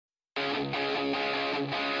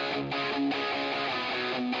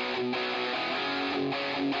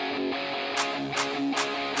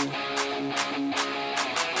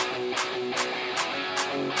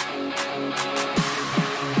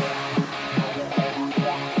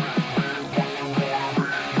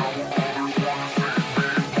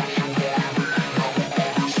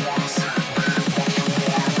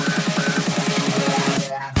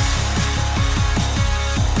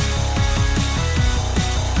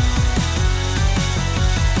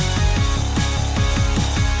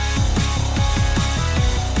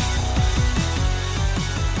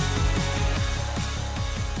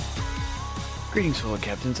Greetings, fellow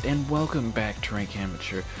captains, and welcome back to Rank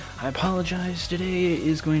Amateur. I apologize. Today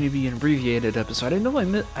is going to be an abbreviated episode. I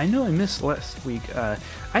know I missed last week. I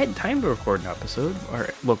had time to record an episode, or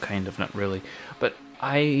well, kind of, not really, but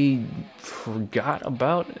I forgot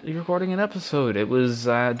about recording an episode. It was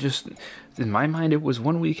just in my mind. It was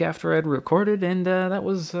 1 week after I'd recorded, and that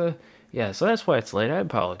was yeah. So that's why it's late. I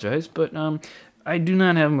apologize, but I do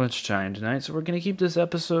not have much time tonight, so we're going to keep this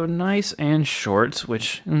episode nice and short,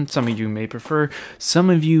 which some of you may prefer, some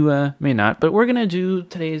of you may not, but we're going to do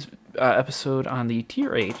today's episode on the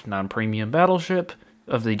Tier 8 non-premium battleship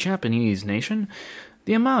of the Japanese nation,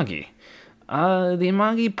 the Amagi. The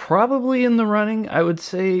Amagi probably in the running, I would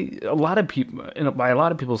say, a lot of people, by a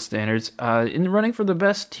lot of people's standards, in the running for the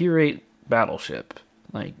best Tier 8 battleship,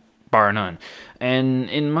 like, bar none. And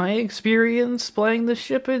in my experience playing the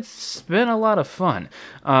ship, it's been a lot of fun.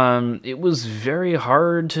 It was very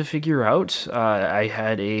hard to figure out. I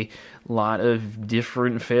had a lot of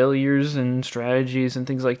different failures and strategies and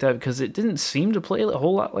things like that because it didn't seem to play a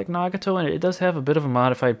whole lot like Nagato, and it does have a bit of a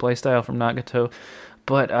modified playstyle from Nagato.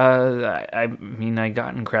 But I mean, I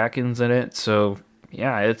got in Krakens in it, so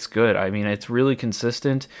yeah, it's good. I mean, it's really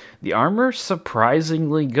consistent. The armor's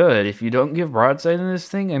surprisingly good. If you don't give broadside in this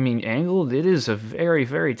thing, I mean, angled, it is a very,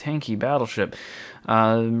 very tanky battleship.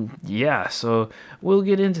 Yeah, so we'll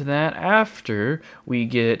get into that after we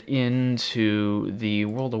get into the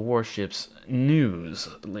World of Warships news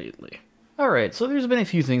lately. Alright, so there's been a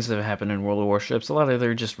few things that have happened in World of Warships. A lot of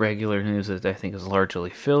they're just regular news that I think is largely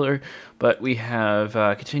filler, but we have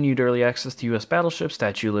continued early access to U.S. battleships,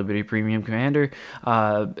 Statue of Liberty Premium Commander,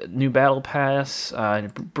 new battle pass,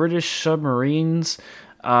 British submarines.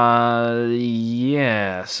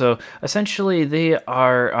 Yeah, so essentially they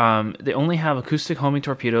are, they only have acoustic homing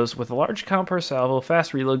torpedoes with a large count per salvo,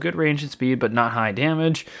 fast reload, good range and speed, but not high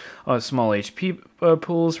damage, small HP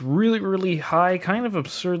pools, really high, kind of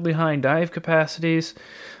absurdly high dive capacities,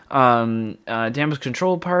 damage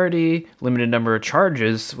control party, limited number of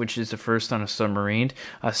charges, which is the first on a submarine,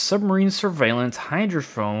 submarine surveillance,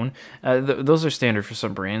 hydrophone, those are standard for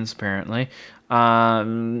submarines apparently,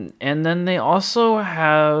 and then they also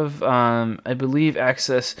have, I believe,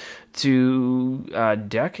 access to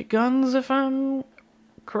deck guns, if I'm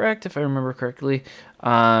correct, if I remember correctly.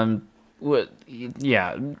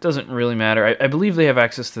 Yeah, it doesn't really matter. I believe they have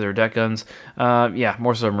access to their deck guns. Yeah,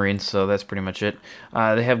 more submarines, so that's pretty much it.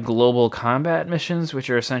 They have global combat missions, which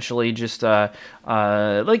are essentially just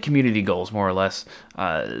like community goals, more or less.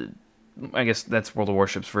 I guess that's World of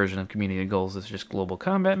Warships' version of community goals. It's just global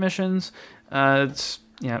combat missions. It's,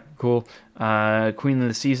 yeah, cool. Queen of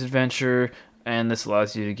the Seas adventure, and this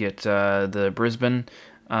allows you to get the Brisbane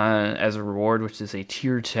as a reward, which is a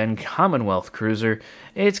Tier 10 Commonwealth cruiser.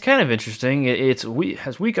 It's kind of interesting. It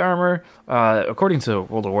has weak armor, according to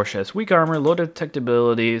World of Warships, weak armor, low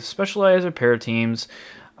detectability, specialized repair teams,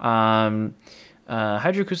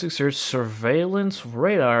 hydroacoustic search, surveillance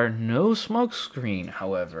radar, no smokescreen,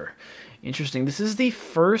 however. Interesting. This is the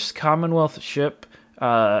first Commonwealth ship,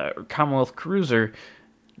 Commonwealth cruiser,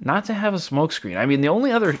 not to have a smokescreen. I mean, the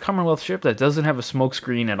only other Commonwealth ship that doesn't have a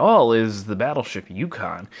smokescreen at all is the battleship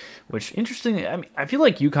Yukon, which, interesting, I mean, I feel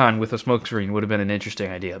like Yukon with a smokescreen would have been an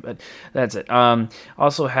interesting idea, but that's it.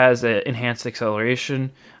 Also has enhanced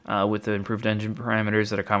acceleration with the improved engine parameters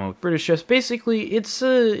that are common with British ships. Basically, it's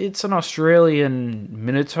an Australian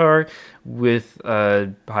Minotaur with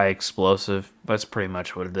high explosive. That's pretty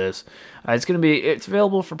much what it is. It's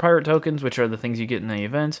available for pirate tokens, which are the things you get in the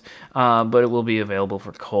event, but it will be available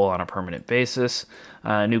for coal on a permanent basis.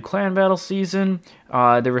 New clan battle season.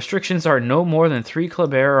 The restrictions are no more than 3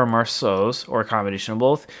 Kleber or Marceaus, or a combination of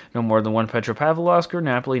both. No more than 1 Petropavlovsk or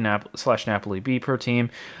Napoli B per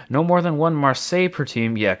team. No more than 1 Marseille per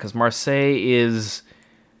team. Yeah, because Marseille is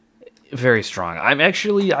very strong.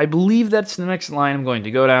 I believe that's the next line I'm going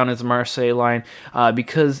to go down, is the Marseille line,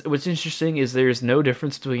 because what's interesting is there's no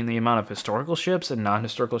difference between the amount of historical ships and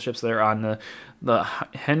non-historical ships that are on the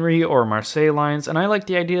Henry or Marseille lines, and I like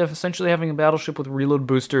the idea of essentially having a battleship with reload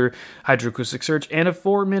booster, hydroacoustic search, and a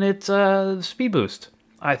 4-minute speed boost.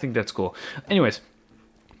 I think that's cool. Anyways,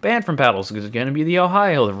 banned from battles is going to be the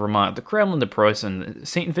Ohio, the Vermont, the Kremlin, the Preußen,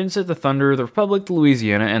 St. Vincent, the Thunder, the Republic, the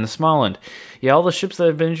Louisiana, and the Småland. Yeah, all the ships that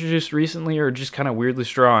have been introduced recently are just kind of weirdly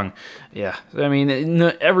strong. Yeah, I mean,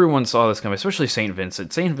 everyone saw this coming, especially St.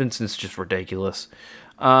 Vincent. St. Vincent's just ridiculous.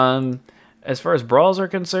 As far as brawls are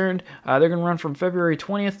concerned, they're going to run from February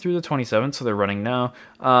 20th through the 27th, so they're running now.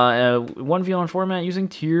 1v1 format using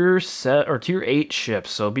tier 8 ships,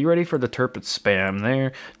 so be ready for the turpid spam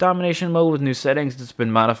there. Domination mode with new settings, it's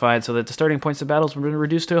been modified so that the starting points of battles have been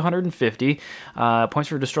reduced to 150. Points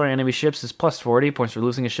for destroying enemy ships is plus 40, points for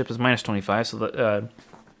losing a ship is minus 25, so that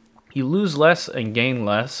you lose less and gain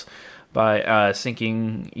less by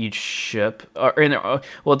sinking each ship. Well,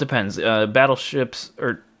 it depends. Battleships,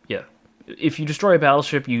 if you destroy a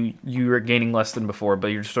battleship, you are gaining less than before,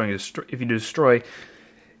 but if you destroy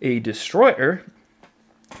a destroyer,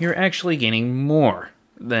 you're actually gaining more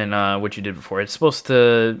than what you did before. It's supposed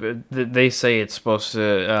to. They say it's supposed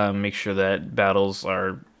to make sure that battles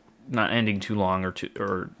are not ending too long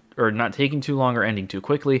or not taking too long or ending too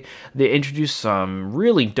quickly. They introduced some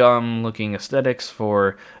really dumb looking aesthetics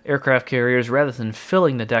for aircraft carriers. Rather than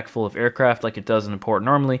filling the deck full of aircraft like it does in a port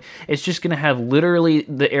normally, it's just going to have literally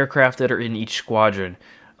the aircraft that are in each squadron,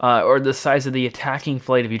 or the size of the attacking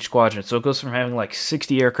flight of each squadron. So it goes from having like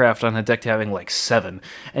 60 aircraft on the deck to having like 7,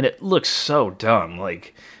 and it looks so dumb.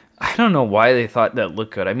 Like, I don't know why they thought that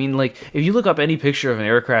looked good. I mean, like, if you look up any picture of an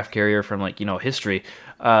aircraft carrier from, like, history,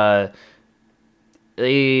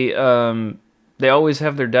 they always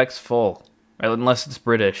have their decks full, right? Unless it's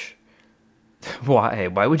British. Why?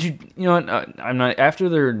 Why would you? You know what? I'm not. After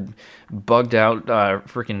their bugged out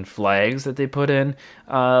freaking flags that they put in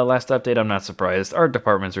last update, I'm not surprised. Art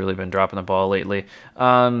department's really been dropping the ball lately.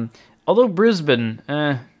 Although Brisbane,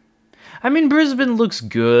 Brisbane looks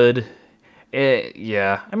good.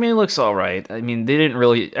 Yeah, it looks all right. They didn't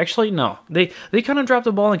really. Actually, no. They kind of dropped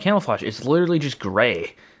the ball in camouflage. It's literally just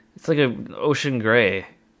gray. It's like an ocean gray.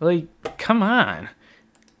 Like, come on.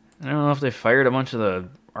 I don't know if they fired a bunch of the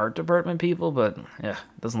art department people, but yeah,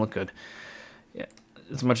 it doesn't look good. Yeah,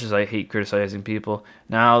 as much as I hate criticizing people,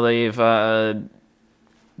 now they've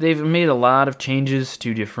made a lot of changes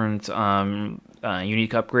to different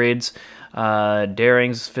unique upgrades.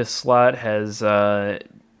 Daring's 5th slot has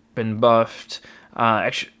been buffed.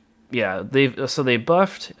 They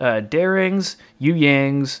buffed Daring's, Yu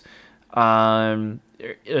Yang's.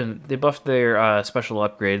 They buffed their special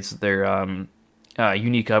upgrades, their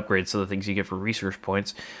unique upgrades, so the things you get for research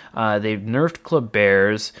points. They've nerfed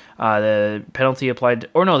Kleber's. The penalty applied,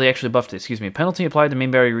 they actually buffed it. Excuse me. Penalty applied to main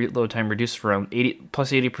battery reload time reduced from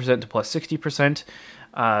plus 80% to plus 60%.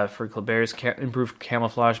 For Kleber's improved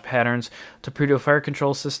camouflage patterns. Torpedo fire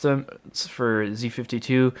control system for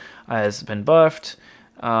Z52 has been buffed.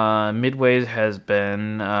 Midway has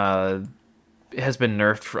been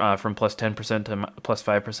nerfed from plus 10% to plus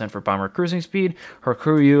 5% for bomber cruising speed.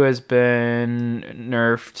 Hakuryu has been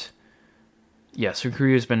nerfed. Yes,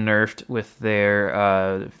 Hakuryu has been nerfed with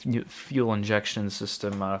their fuel injection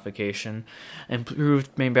system modification. Improved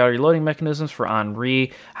main battery loading mechanisms for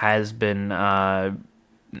Henri has been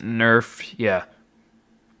nerfed.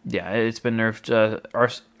 Yeah, it's been nerfed.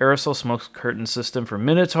 Aerosol smoke curtain system for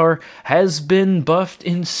Minotaur has been buffed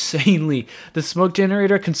insanely. The smoke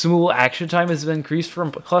generator consumable action time has been increased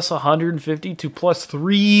from plus 150 to plus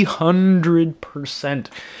 300%.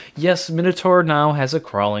 Yes, Minotaur now has a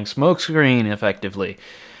crawling smoke screen, effectively.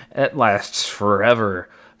 It lasts forever.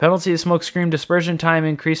 Penalty of smoke screen dispersion time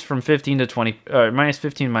increased from 15 to 20, minus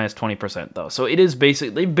 15 minus 20% though. So it is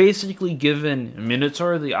they've basically given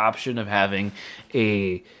Minotaur the option of having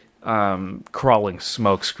a crawling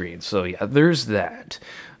smoke screen. So yeah, there's that.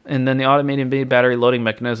 And then the automated main battery loading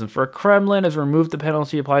mechanism for Kremlin has removed the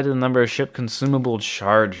penalty applied to the number of ship consumable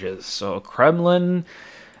charges. So Kremlin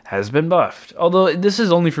has been buffed. Although this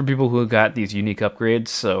is only for people who got these unique upgrades,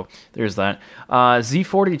 so there's that.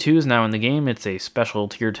 Z42 is now in the game. It's a special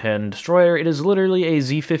tier 10 destroyer. It is literally a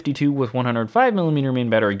Z52 with 105mm main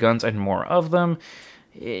battery guns and more of them.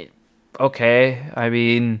 It's a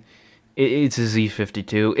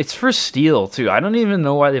Z52. It's for steel, too. I don't even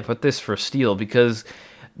know why they put this for steel, because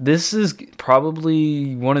this is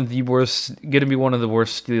probably going to be one of the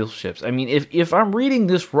worst steel ships. If I'm reading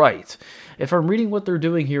this right, if I'm reading what they're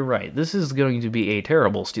doing here right, this is going to be a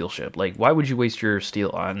terrible steel ship. Like, why would you waste your steel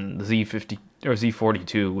on the Z50 or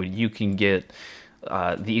Z42 when you can get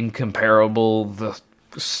the incomparable, the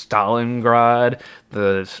Stalingrad,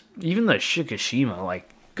 even the Shikishima? Like,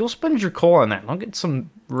 go spend your coal on that. Don't get some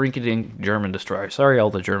rinky-dink German destroyer. Sorry, all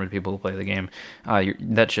the German people who play the game.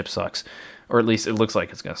 That ship sucks. Or at least it looks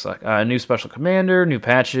like it's going to suck. New special commander, new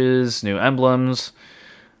patches, new emblems,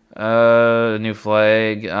 new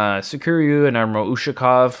flag. Sukuryu and Admiral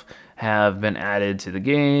Ushakov have been added to the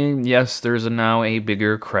game. Yes, there's now a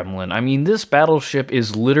bigger Kremlin. I mean, this battleship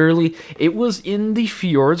is literally, it was in the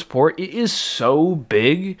Fjords port. It is so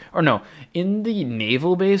big, or no, in the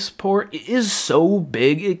naval base port, it is so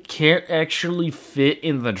big it can't actually fit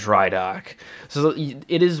in the dry dock. So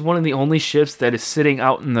it is one of the only ships that is sitting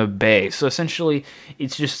out in the bay. So essentially,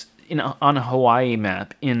 it's just on a Hawaii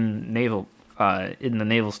map in the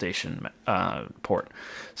naval station port.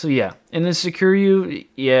 So yeah, and then Sekuryu,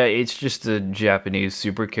 yeah, it's just a Japanese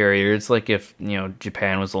super carrier. It's like if,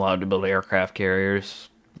 Japan was allowed to build aircraft carriers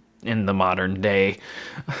in the modern day.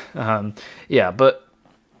 Yeah, but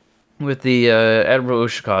with the Admiral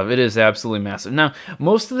Ushakov, it is absolutely massive. Now,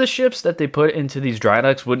 most of the ships that they put into these dry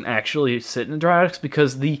docks wouldn't actually sit in the dry docks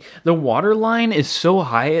because the water line is so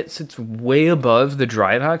high, it sits way above the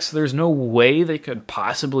dry docks. So there's no way they could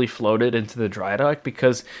possibly float it into the dry dock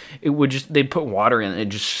because it would they'd put water in it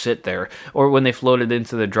and just sit there. Or when they floated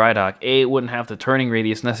into the dry dock, it wouldn't have the turning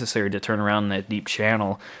radius necessary to turn around in that deep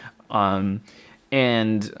channel.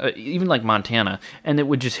 And even like Montana, and it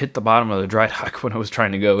would just hit the bottom of the dry dock when it was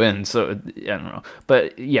trying to go in. So I don't know,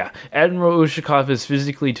 but yeah, Admiral Ushakov is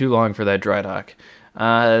physically too long for that dry dock.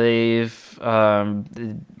 They've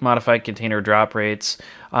modified container drop rates.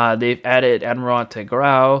 They've added Almirante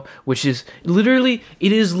Grau, which is literally a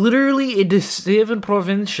D7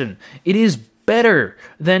 Provincial. It is better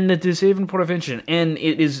than the D7 Provincial, and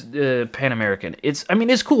it is Pan American. It's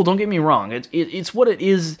cool. Don't get me wrong. It's what it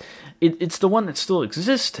is. It's the one that still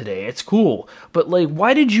exists today. It's cool. But,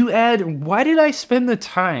 why did I spend the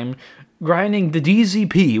time grinding the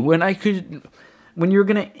DZP when you're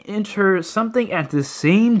going to enter something at the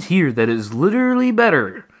same tier that is literally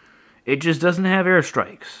better? It just doesn't have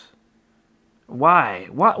airstrikes. Why?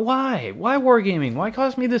 Why Wargaming? Why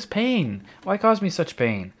cause me this pain? Why cause me such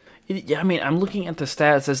pain? I'm looking at the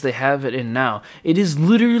stats as they have it in now. It is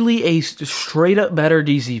literally a straight-up better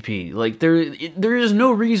DZP. There is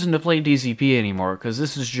no reason to play DZP anymore, because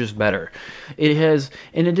this is just better. It has,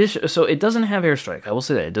 in addition, so it doesn't have airstrike. I will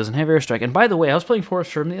say that. It doesn't have airstrike. And by the way, I was playing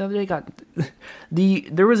Forest Sherm the other day.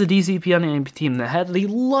 There was a DZP on the enemy team that had the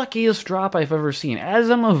luckiest drop I've ever seen. As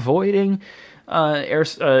I'm avoiding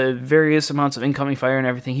various amounts of incoming fire and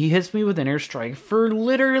everything, he hits me with an airstrike for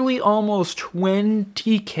literally almost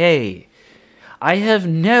 20k. I have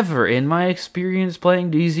never, in my experience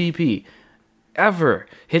playing DZP, ever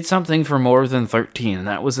hit something for more than 13, and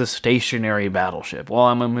that was a stationary battleship while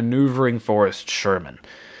I'm a maneuvering Forest Sherman.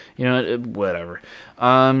 Whatever.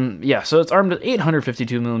 So it's armed with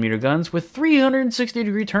 852mm guns with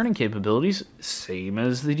 360-degree turning capabilities, same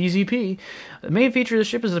as the DZP. The main feature of the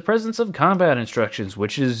ship is the presence of combat instructions,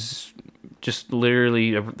 which is just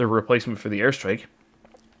literally the replacement for the airstrike.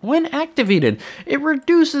 When activated, it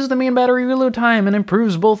reduces the main battery reload time and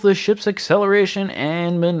improves both the ship's acceleration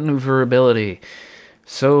and maneuverability.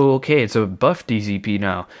 So, okay, it's a buff DZP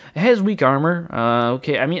now. It has weak armor.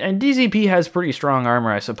 And DZP has pretty strong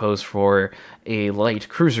armor, I suppose, for a light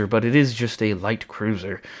cruiser, but it is just a light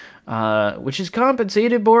cruiser, which is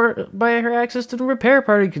compensated by her access to the repair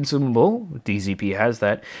party consumable. DZP has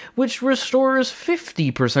that, which restores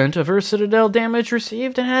 50% of her citadel damage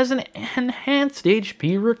received and has an enhanced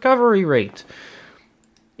HP recovery rate.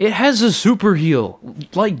 It has a super heal,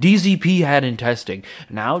 like DZP had in testing.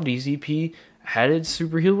 Now DZP had its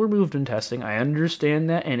super heal removed in testing. I understand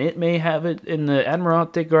that, and it may have it in the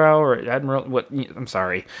Admiralty Grau or I'm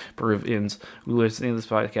sorry, Peruvians who listen to this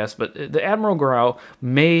podcast, but the Admiral Grau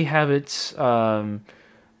may have its heal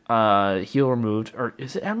removed, or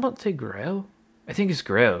is it Admiralty Grau? I think it's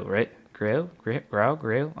Grau, right? Grau? I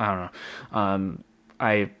don't know.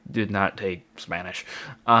 I did not take Spanish.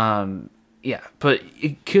 But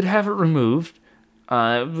it could have it removed,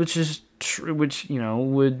 which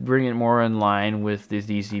would bring it more in line with the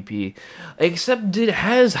DZP, except it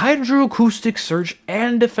has hydroacoustic search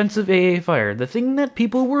and defensive AA fire. The thing that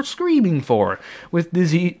people were screaming for with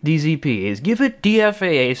the DZP is give it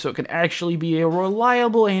DFAA so it can actually be a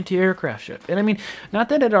reliable anti-aircraft ship. And not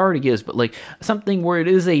that it already is, but something where it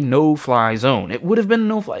is a no-fly zone. It would have been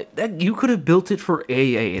no-fly. You could have built it for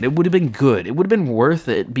AA, and it would have been good. It would have been worth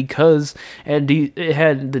it because it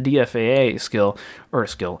had the DFAA skill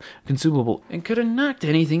consumable, and could have knocked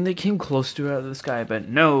anything that came close to it out of the sky. But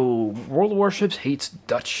no, World of Warships hates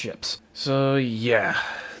Dutch ships. So yeah,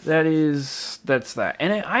 that's that.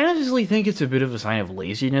 And I honestly think it's a bit of a sign of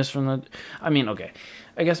laziness from the.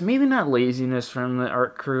 I guess maybe not laziness from the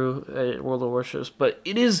art crew at World of Warships, but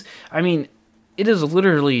it is. It is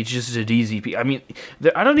literally just a DZP.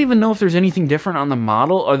 I don't even know if there's anything different on the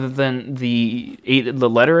model other than the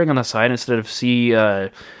lettering on the side. Instead of C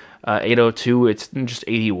 802, it's just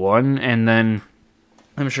 81, and then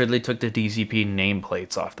I'm sure they took the DZP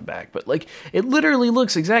nameplates off the back, but like it literally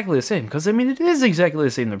looks exactly the same. Because I mean, it is exactly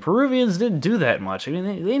the same. The Peruvians didn't do that much. I mean,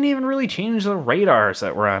 they didn't even really change the radars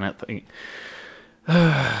that were on it.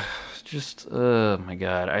 Just, oh my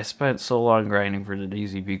god, I spent so long grinding for the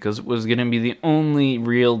DZP because it was gonna be the only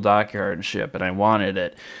real dockyard ship, and I wanted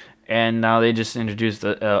it. And now they just introduced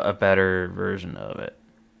a better version of it.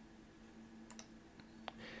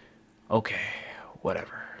 Okay,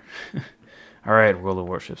 whatever. Alright, World of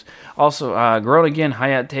Warships. Also, grown again,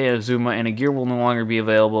 Hayate Azuma and a gear will no longer be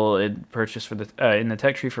available in purchase for in the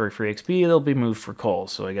tech tree for free XP. They'll be moved for coal,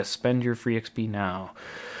 so I guess spend your free XP now.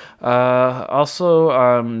 Also,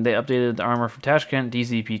 they updated the armor for Tashkent,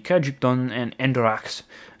 DZP, Kajikton, and Endorax.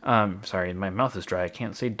 Sorry, my mouth is dry, I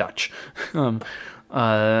can't say Dutch. Yeah,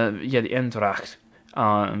 the Endorax.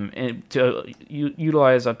 To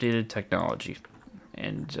utilize updated technology.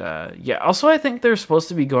 And, yeah, also I think they're supposed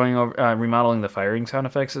to be going over, remodeling the firing sound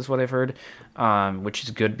effects is what I've heard, which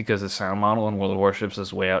is good because the sound model in World of Warships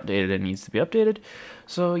is way outdated and needs to be updated.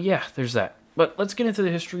 So, yeah, there's that. But let's get into the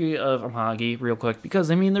history of Amagi real quick,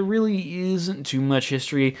 because, I mean, there really isn't too much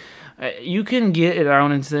history. You can get it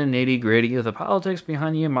out into the nitty-gritty of the politics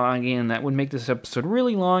behind the Amagi, and that would make this episode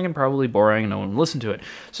really long and probably boring, and no one would listen to it.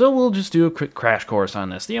 So we'll just do a quick crash course on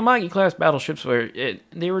this. The Amagi-class battleships,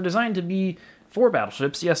 they were designed to be 4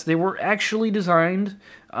 battleships. Yes, they were actually designed.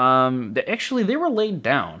 They were laid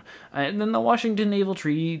down, and then the Washington Naval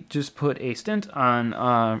Treaty just put a stint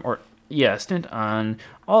on, stint on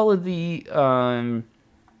all of the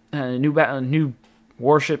new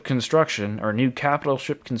warship construction or new capital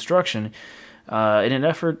ship construction, in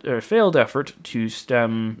an failed effort to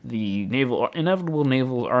stem the inevitable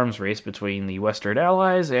naval arms race between the Western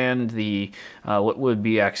Allies and the what would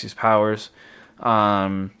be Axis powers.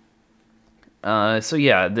 So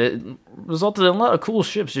yeah, that resulted in a lot of cool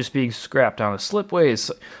ships just being scrapped on the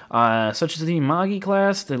slipways, such as the Amagi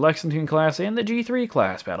class, the Lexington class, and the G3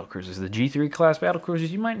 class battlecruisers. The G3 class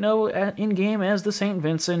battlecruisers you might know in game as the St.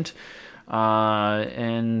 Vincent,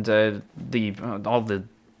 and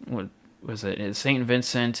what was it? St.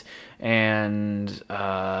 Vincent and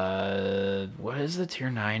what is the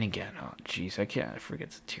Tier 9 again? Oh jeez, I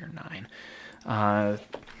forget the Tier 9.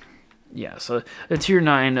 Yeah, so the Tier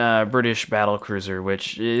 9 British battlecruiser,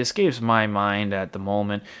 which escapes my mind at the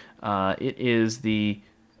moment, it is the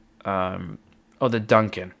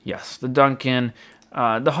Duncan. Yes, the Duncan,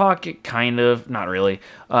 the Hawk, kind of, not really,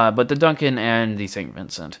 but the Duncan and the St.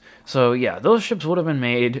 Vincent. So yeah, those ships would have been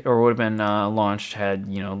made, or would have been launched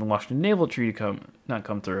had, the Washington Naval Treaty not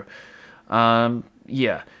come through.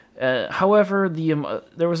 Yeah. However,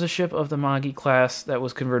 there was a ship of the Amagi class that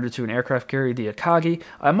was converted to an aircraft carrier, the Akagi.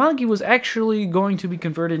 Amagi was actually going to be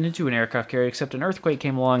converted into an aircraft carrier, except an earthquake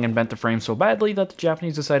came along and bent the frame so badly that the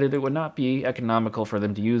Japanese decided it would not be economical for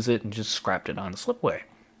them to use it and just scrapped it on the slipway.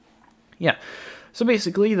 Yeah. So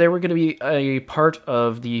basically, they were going to be a part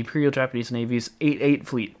of the Imperial Japanese Navy's 8-8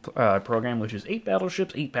 fleet program, which is 8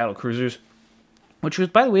 battleships, 8 battlecruisers, which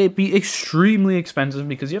would, by the way, be extremely expensive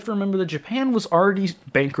because you have to remember that Japan was already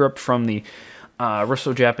bankrupt from the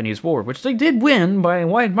Russo-Japanese War, which they did win by a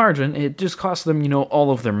wide margin. It just cost them,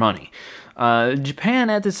 all of their money.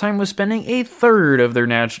 Japan at this time was spending a third of their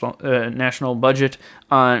national budget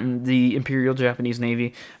on the Imperial Japanese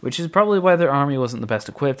Navy, which is probably why their army wasn't the best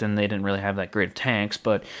equipped and they didn't really have that great of tanks.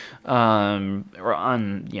 But on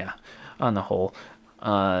the whole.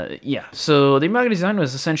 So the Amagi design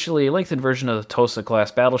was essentially a lengthened version of the Tosa class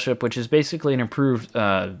battleship, which is basically an improved,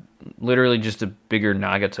 literally just a bigger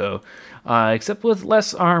Nagato, except with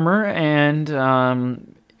less armor and,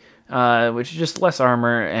 which is just less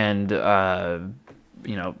armor and,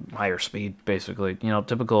 higher speed, basically,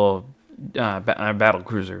 typical, battle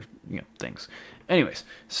cruiser, things. Anyways,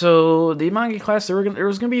 so the Amagi class, there was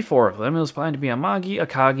going to be 4 of them. It was planned to be Amagi,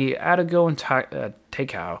 Akagi, Atago, and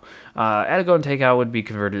Teikao. Atago and Teikao would be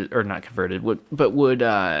converted, or not converted, would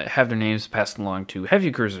have their names passed along to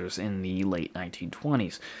heavy cruisers in the late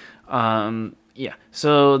 1920s. Yeah,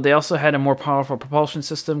 so they also had a more powerful propulsion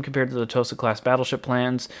system compared to the Tosa class battleship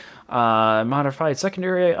plans, modified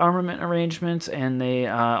secondary armament arrangements, and they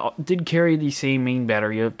did carry the same main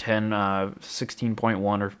battery of 10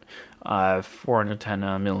 16.1 or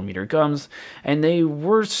 410 millimeter guns, and they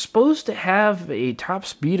were supposed to have a top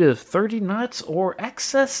speed of 30 knots or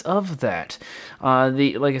excess of that.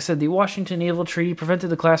 Like I said, the Washington Naval Treaty prevented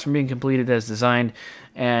the class from being completed as designed,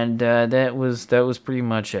 and that was pretty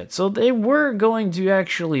much it. So they were going to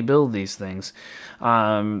actually build these things.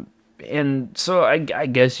 And so I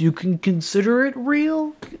guess you can consider it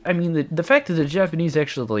real. I mean, the fact that the Japanese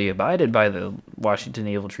actually abided by the Washington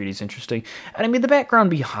Naval Treaty is interesting. And I mean, the background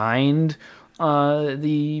behind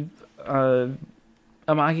the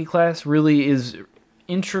Amagi class really is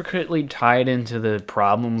intricately tied into the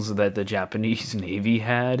problems that the Japanese Navy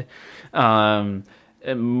had. And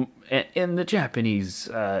the Japanese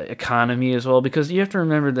economy as well, because you have to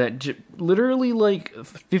remember that literally like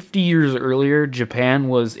 50 years earlier, Japan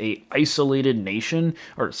was a isolated nation,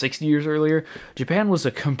 or 60 years earlier, Japan was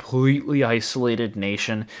a completely isolated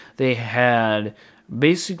nation. They had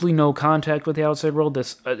basically no contact with the outside world,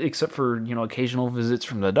 except for occasional visits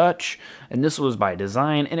from the Dutch, and this was by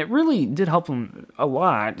design, and it really did help them a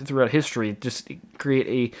lot throughout history, just create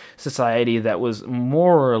a society that was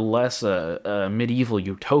more or less a medieval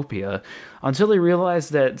utopia, until they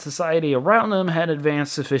realized that society around them had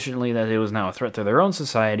advanced sufficiently that it was now a threat to their own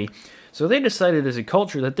society. So they decided as a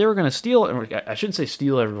culture that they were going to steal, I shouldn't say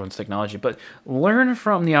steal everyone's technology, but learn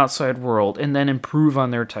from the outside world and then improve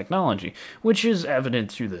on their technology, which is evident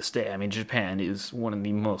to this day. I mean, Japan is one of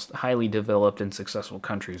the most highly developed and successful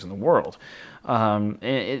countries in the world.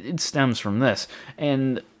 It stems from this.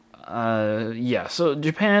 And, so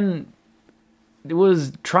Japan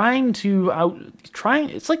was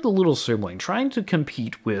it's like the little sibling, trying to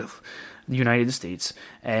compete with the United States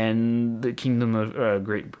and the Kingdom of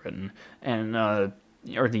Great Britain, and or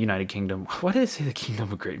the United Kingdom. What did I say? The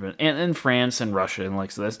Kingdom of Great Britain, and France and Russia and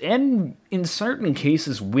like this, and in certain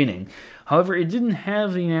cases winning. However, it didn't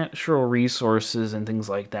have the natural resources and things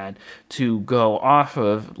like that to go off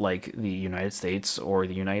of like the United States or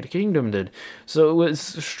the United Kingdom did. So it was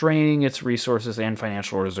straining its resources and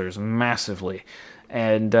financial reserves massively.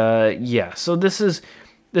 And so this is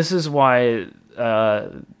why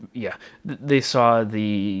they saw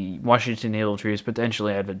the Washington Naval Treaty as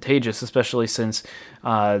potentially advantageous, especially since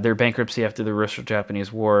their bankruptcy after the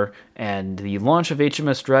Russo-Japanese War and the launch of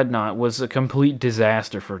HMS Dreadnought was a complete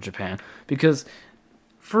disaster for Japan, because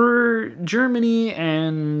for Germany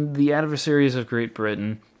and the adversaries of Great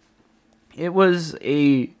Britain, it was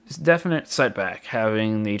a definite setback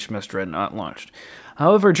having the HMS Dreadnought launched.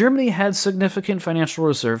 However, Germany had significant financial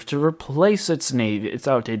reserve to replace its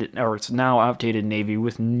now outdated navy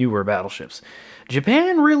with newer battleships.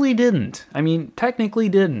 Japan really didn't. I mean, technically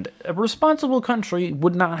didn't. A responsible country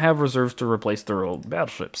would not have reserves to replace their old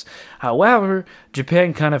battleships. However,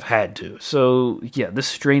 Japan kind of had to. So, this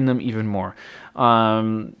strained them even more.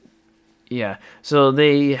 So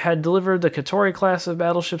they had delivered the Katori class of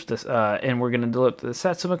battleships, and we're going to deliver the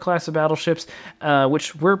Satsuma class of battleships,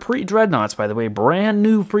 which were pre-dreadnoughts, by the way, brand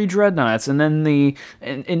new pre-dreadnoughts. And then in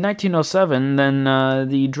 1907,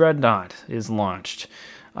 the dreadnought is launched.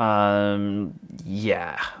 Or in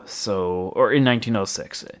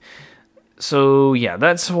 1906. So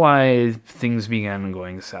that's why things began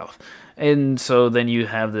going south. And so then you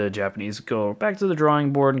have the Japanese go back to the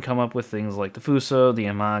drawing board and come up with things like the Fuso, the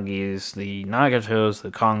Amagis, the Nagatos,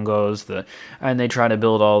 the Kongos, and they try to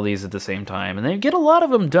build all these at the same time. And they get a lot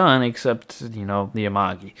of them done, except, the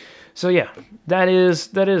Amagi. So that is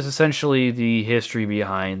essentially the history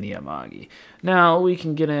behind the Amagi. Now we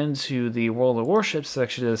can get into the World of Warships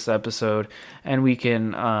section of this episode, and we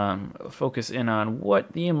can focus in on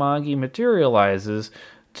what the Amagi materializes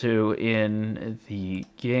to in the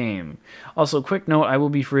game. Also, quick note, I will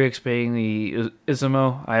be free explaining the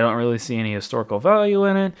Izumo. I don't really see any historical value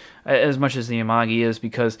in it as much as the Amagi is,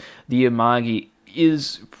 because the Amagi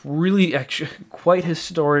is really actually quite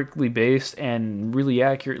historically based and really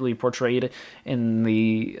accurately portrayed in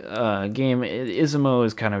the game. Izumo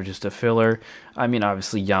is kind of just a filler. I mean,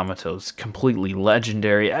 obviously Yamato's completely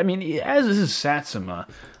legendary. I mean, as is Satsuma.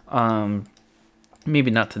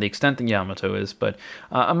 Maybe not to the extent that Yamato is, but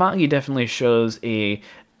Amagi definitely shows a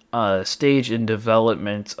stage in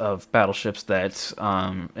development of battleships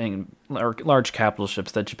and large capital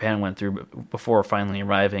ships that Japan went through before finally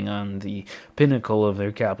arriving on the pinnacle of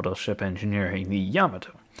their capital ship engineering, the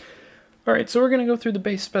Yamato. Alright, so we're going to go through the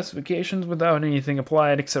base specifications without anything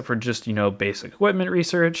applied except for just, basic equipment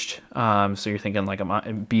researched. So you're thinking like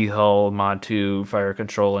a B-hull, Mod 2, fire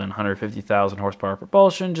control, and 150,000 horsepower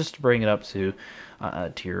propulsion, just to bring it up to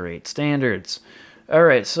Tier 8 standards.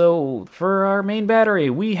 Alright, so for our main battery,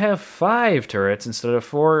 we have 5 turrets instead of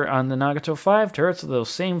 4 on the Nagato. 5 turrets of those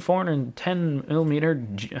same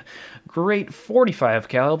 410mm great 45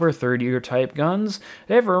 caliber third-year type guns.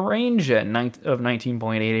 They have a range of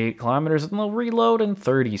 19.88 kilometers, and they'll reload in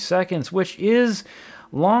 30 seconds, which is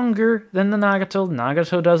longer than the Nagato.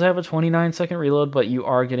 Nagato does have a 29-second reload, but you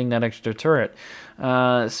are getting that extra turret.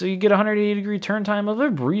 So you get a 180-degree turn time of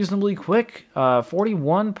it reasonably quick,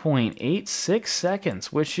 41.86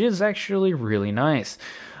 seconds, which is actually really nice.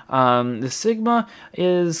 The Sigma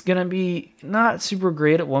is going to be not super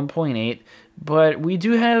great at 1.8, but we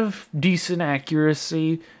do have decent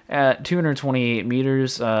accuracy at 228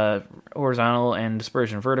 meters horizontal, and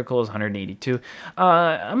dispersion vertical is 182.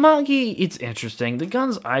 Amagi, it's interesting. The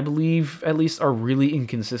guns, I believe, at least, are really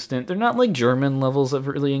inconsistent. They're not like German levels of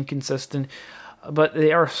really inconsistent, but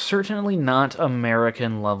they are certainly not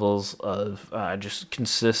American levels of just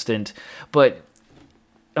consistent. But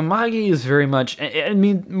Amagi is very much, I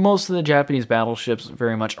mean, most of the Japanese battleships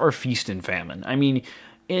very much are feast and famine. I mean,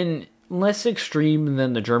 in less extreme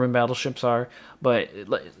than the German battleships are, but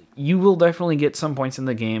you will definitely get some points in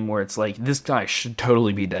the game where it's like, this guy should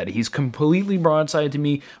totally be dead. He's completely broadside to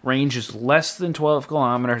me, range is less than 12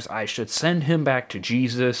 kilometers, I should send him back to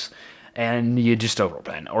Jesus, and you just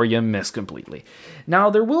overpen, or you miss completely. Now,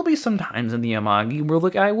 there will be some times in the Amagi where the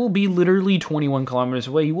guy will be literally 21 kilometers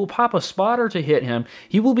away. You will pop a spotter to hit him.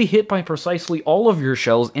 He will be hit by precisely all of your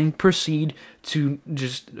shells and proceed to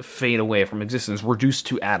just fade away from existence, reduced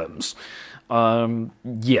to atoms.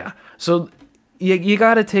 Yeah. So, you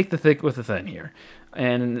gotta take the thick with the thin here.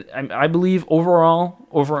 And I believe overall,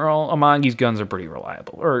 Amagi's guns are pretty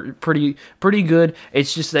reliable, or pretty good.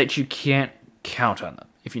 It's just that you can't count on them,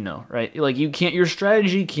 if you know, right? Like, your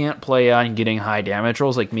strategy can't play on getting high damage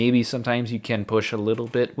rolls. Like, maybe sometimes you can push a little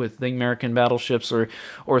bit with the American battleships or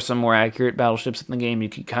some more accurate battleships in the game. You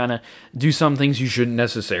can kind of do some things you shouldn't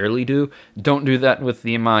necessarily do. Don't do that with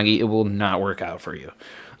the Amagi. It will not work out for you.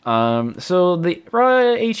 So the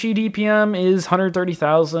raw HE DPM is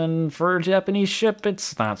 130,000 for a Japanese ship.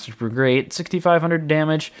 It's not super great. 6,500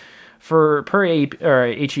 damage per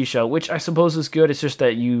HE shell, which I suppose is good. It's just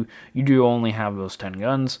that you do only have those 10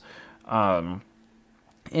 guns. And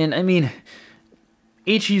I mean,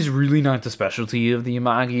 HE is really not the specialty of the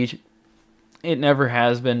Amagi. It never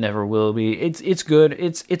has been, never will be. It's good.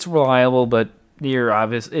 It's reliable, but you're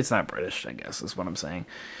obvious. It's not British, I guess is what I'm saying.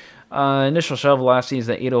 Initial shell velocity is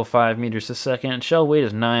at 805 meters a second. Shell weight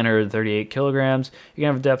is 938 kilograms. You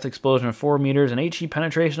can have a depth explosion of 4 meters and HE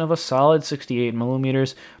penetration of a solid 68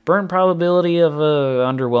 millimeters. Burn probability of a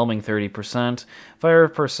underwhelming 30%. Fire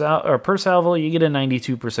per salvo, you get a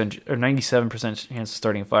 92% or 97% chance of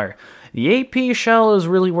starting fire. The AP shell is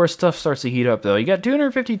really where stuff starts to heat up, though. You got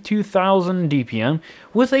 252,000 DPM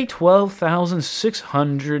with a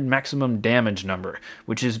 12,600 maximum damage number,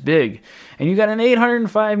 which is big. And you got an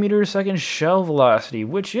 805 meter a second shell velocity,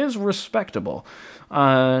 which is respectable.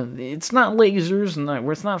 It's not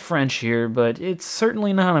lasers, it's not French here, but it's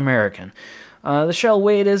certainly not American. The shell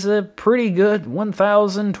weight is a pretty good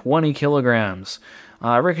 1,020 kilograms.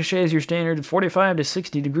 Ricochet is your standard 45 to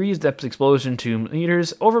 60 degrees, depth explosion 2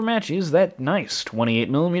 meters. Overmatch is that nice 28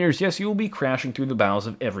 millimeters. Yes, you will be crashing through the bows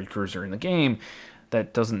of every cruiser in the game.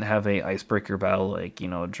 That doesn't have a icebreaker bow like,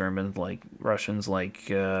 Germans, like Russians, like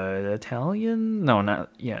Italian? No,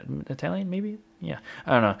 not yet. Italian, maybe? Yeah,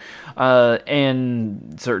 I don't know.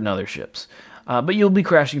 And certain other ships. But you'll be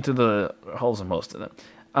crashing through the hulls of most of them.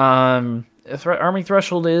 Arming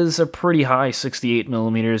threshold is a pretty high 68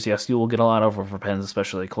 millimeters. Yes, you will get a lot of overpens,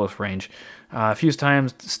 especially at close range. Fuse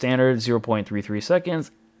times standard 0.33 seconds.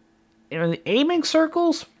 The aiming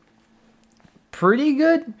circles, pretty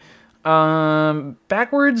good.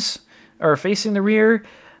 Backwards or facing the rear,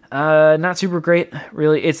 not super great.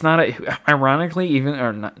 Really, it's not ironically, even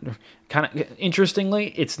or not, kind of interestingly,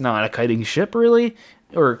 it's not a kiting ship really,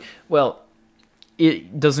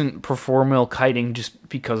 it doesn't perform well kiting just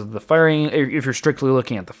because of the firing, if you're strictly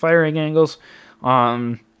looking at the firing angles.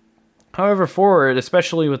 However, forward,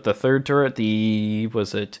 especially with the third turret, Z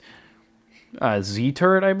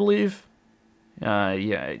turret, I believe?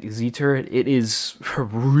 Z turret, it is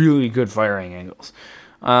really good firing angles.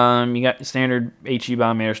 You got standard HE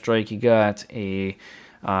bomb airstrike, you got a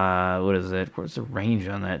what is it? What's the range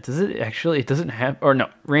on that? It doesn't have, or no,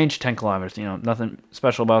 range 10 kilometers, nothing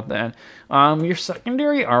special about that. Your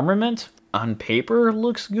secondary armament on paper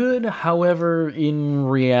looks good, however, in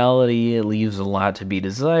reality, it leaves a lot to be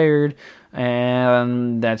desired,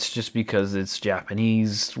 and that's just because it's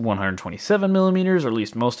Japanese 127 millimeters, or at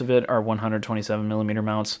least most of it are 127 millimeter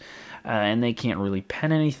mounts, and they can't really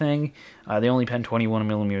pen anything. They only pen 21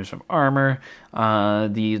 millimeters of armor.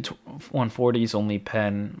 The 140s only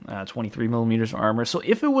pen 23 millimeters of armor. So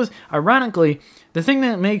if it was, ironically, the thing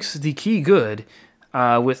that makes the key good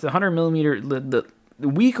with the 100 millimeter, the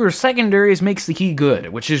weaker secondaries makes the key good,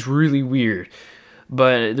 which is really weird.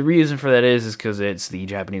 But the reason for that is because it's the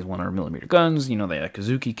Japanese 100mm guns. They have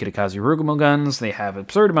Kazuki, Kitakaze, Rugumo guns. They have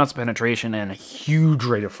absurd amounts of penetration and a huge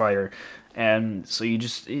rate of fire. And so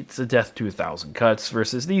it's a death to 1,000 cuts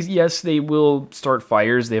versus these. Yes, they will start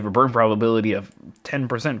fires. They have a burn probability of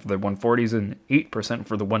 10% for the 140s and 8%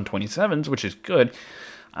 for the 127s, which is good.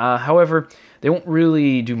 However, they won't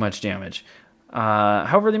really do much damage.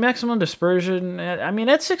 However, the maximum dispersion, I mean,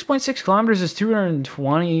 at 6.6 kilometers is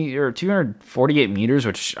 220 or 248 meters,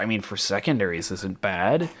 which, I mean, for secondaries isn't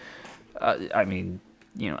bad. I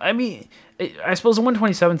suppose the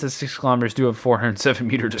 127s at 6 kilometers do have 407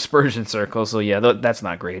 meter dispersion circle, so yeah, that's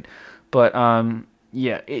not great. But,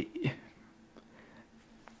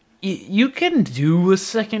 you can do a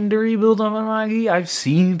secondary build on Amagi. I've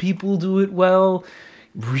seen people do it well.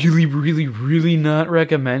 Really, really, really not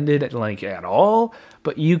recommended, like, at all,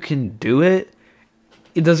 but you can do it.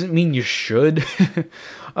 It doesn't mean you should.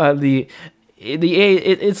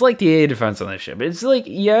 It's like the AA defense on this ship. It's like,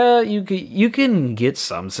 yeah, you can get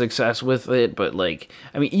some success with it, but like,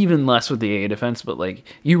 I mean, even less with the AA defense, but like,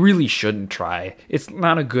 you really shouldn't try. It's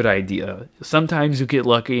not a good idea. Sometimes you get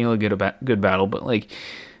lucky and you'll get a good battle, but like,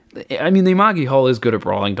 I mean, the Amagi hull is good at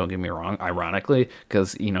brawling, don't get me wrong, ironically,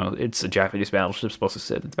 because, you know, it's a Japanese battleship supposed to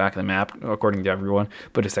sit at the back of the map, according to everyone,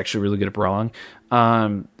 but it's actually really good at brawling.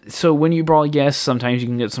 So when you brawl, yes, sometimes you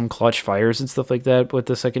can get some clutch fires and stuff like that with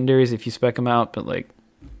the secondaries if you spec them out, but, like,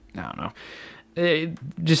 I don't know.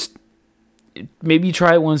 Maybe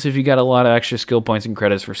try it once if you got a lot of extra skill points and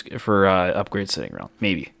credits for upgrades sitting around.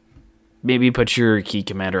 Maybe put your key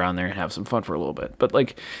commander on there and have some fun for a little bit, but,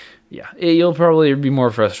 like, yeah, you'll probably be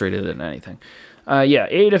more frustrated than anything.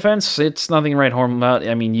 AA defense, it's nothing to write home about.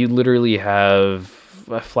 I mean, you literally have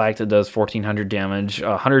a flak that does 1,400 damage,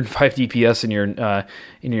 105 DPS in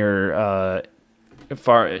your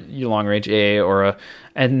long range AA aura,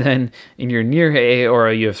 and then in your near AA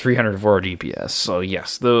aura you have 304 DPS. So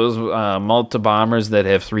yes, those multi bombers that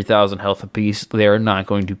have 3,000 health apiece, they're not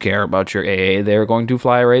going to care about your AA. They're going to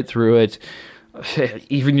fly right through it.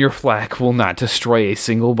 Even your flak will not destroy a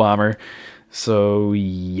single bomber. So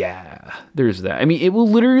yeah, there's that. I mean, it will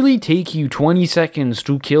literally take you 20 seconds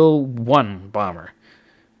to kill one bomber.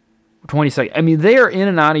 20 seconds. I mean, they are in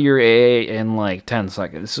and out of your AA in like 10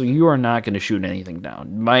 seconds. So you are not going to shoot anything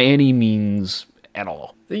down by any means at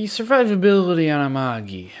all. The survivability on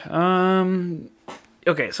Amagi.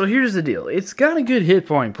 Okay, so here's the deal. It's got a good hit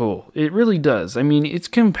point pool. It really does. I mean, it's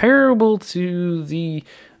comparable to the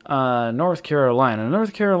North Carolina.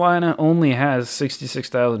 North Carolina only has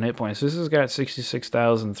 66,000 hit points. This has got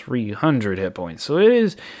 66,300 hit points. So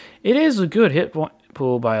it is a good hit point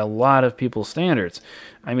pool by a lot of people's standards.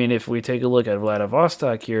 I mean, if we take a look at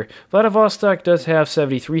Vladivostok here, Vladivostok does have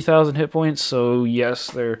 73,000 hit points. So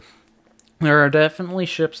yes, there are definitely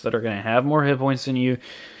ships that are going to have more hit points than you.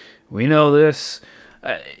 We know this.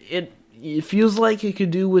 It feels like it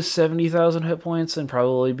could do with 70,000 hit points and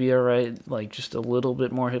probably be alright, like just a little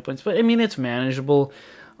bit more hit points. But I mean, it's manageable.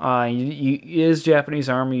 It is Japanese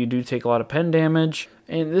armor. You do take a lot of pen damage.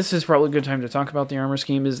 And this is probably a good time to talk about the armor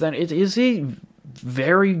scheme, is that it is a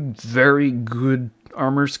very, very good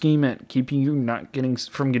armor scheme at keeping you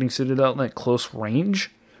from getting Citadel at close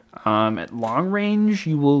range. At long range,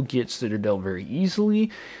 you will get Citadel very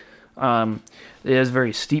easily. It has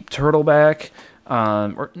very steep turtleback.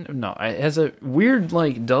 It has a weird,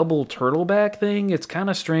 like, double turtleback thing. It's kind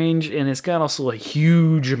of strange, and it's got also a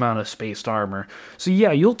huge amount of spaced armor. So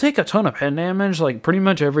yeah, you'll take a ton of pen damage. Like, pretty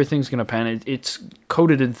much everything's gonna pen. It's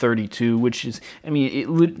coated in 32, which is, I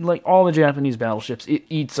mean, like all the Japanese battleships, it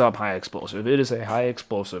eats up high explosive. It is a high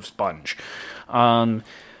explosive sponge.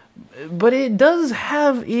 But it does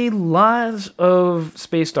have a lot of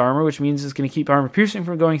spaced armor, which means it's gonna keep armor piercing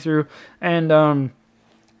from going through, and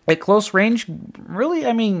at close range, really,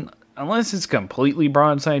 I mean, unless it's completely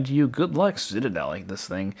broadside to you, good luck Citadeling this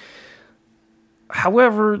thing.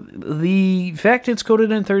 However, the fact it's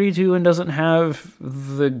coated in 32 and doesn't have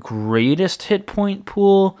the greatest hit point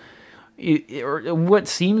pool, or what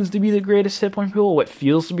seems to be the greatest hit point pool, what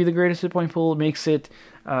feels to be the greatest hit point pool, makes it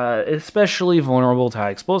especially vulnerable to high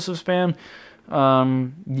explosive spam.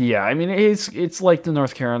 Yeah, I mean, it's like the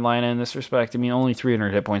North Carolina in this respect. I mean, only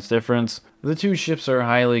 300 hit points difference. The two ships are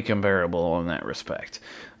highly comparable in that respect.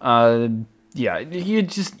 Yeah,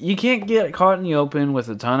 you can't get caught in the open with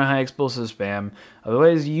a ton of high explosive spam,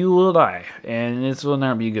 otherwise you will die, and this will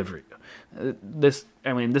not be good for you. This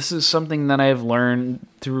is something that I've learned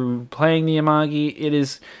through playing the Amagi. It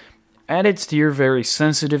is, at its tier, very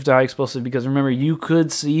sensitive to high explosive, because remember, you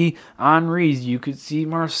could see Henri's, you could see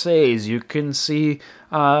Marseille's, you can see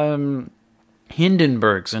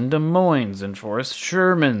Hindenburg's and Des Moines and Forrest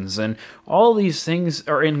Sherman's, and all these things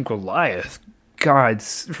are in Goliath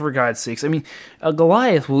for God's sakes. I mean, a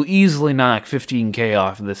Goliath will easily knock 15k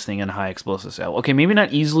off of this thing in high explosive cell. Okay, maybe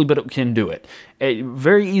not easily, but it can do it. It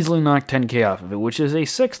very easily knock 10k off of it, which is a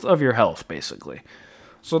sixth of your health, basically.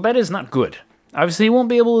 So that is not good. Obviously, you won't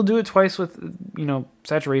be able to do it twice with,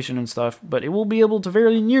 saturation and stuff, but it will be able to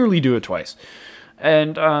very nearly do it twice.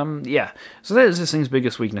 And, so that is this thing's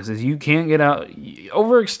biggest weakness, is you can't get out.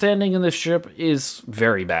 Overextending in this ship is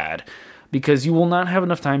very bad, because you will not have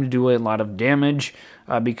enough time to do a lot of damage,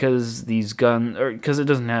 because these because it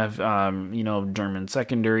doesn't have, German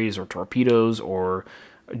secondaries or torpedoes or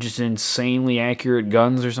just insanely accurate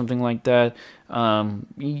guns or something like that. What I'm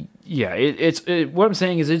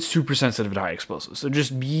saying is it's super sensitive to high explosives, so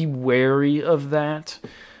just be wary of that.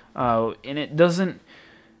 And it doesn't,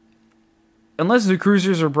 unless the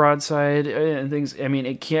cruisers are broadside and things. I mean,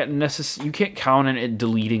 it can't you can't count on it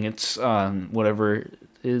deleting its whatever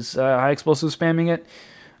is high explosive spamming it,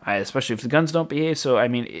 especially if the guns don't behave. So I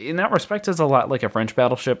mean, in that respect, it's a lot like a French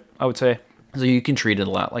battleship, I would say. So you can treat it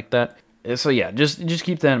a lot like that. So yeah, just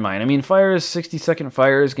keep that in mind. I mean, 60-second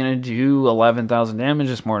fire is going to do 11,000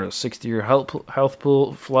 damage. It's more to 60 your health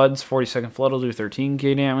pool. Floods, 40-second flood will do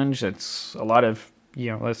 13k damage. That's a lot of,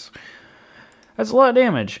 that's a lot of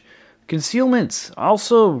damage. Concealments,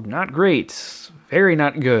 also not great. Very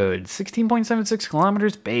not good. 16.76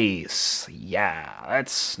 kilometers base. Yeah,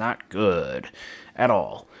 that's not good at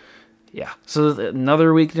all. Yeah, so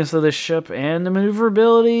another weakness of this ship, and the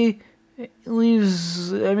maneuverability, it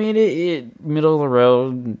leaves, it middle of the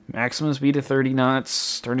road, maximum speed of 30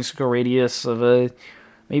 knots, turning circle radius of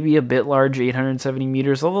maybe a bit large, 870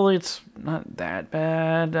 meters, although it's not that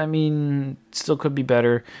bad. I mean, still could be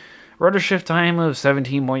better. Rudder shift time of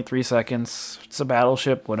 17.3 seconds. It's a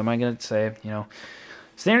battleship. What am I going to say?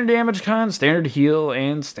 Standard damage con, standard heal,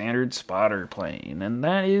 and standard spotter plane. And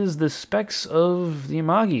that is the specs of the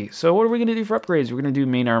Amagi. So what are we going to do for upgrades? We're going to do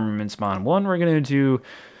main armaments mod 1. We're going to do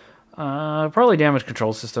probably damage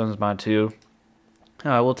control systems mod 2.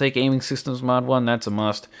 We'll take aiming systems mod 1. That's a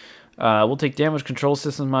must. We'll take damage control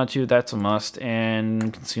systems mod 2. That's a must.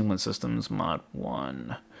 And concealment systems mod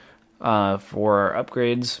 1 for our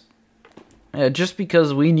upgrades. Just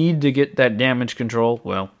because we need to get that damage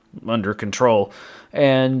control, under control,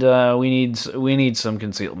 and we need some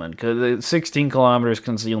concealment, because 16 kilometers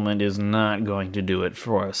concealment is not going to do it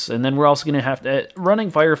for us. And then we're also going to have to,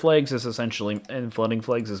 running fire flags is essentially, and flooding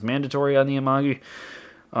flags is mandatory on the Amagi,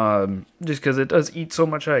 just because it does eat so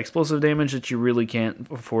much high explosive damage that you really can't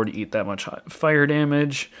afford to eat that much fire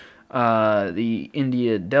damage. The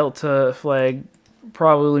India Delta flag,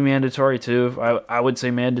 probably mandatory too. I would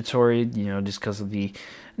say mandatory, just because of the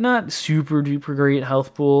not super duper great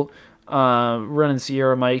health pool. Running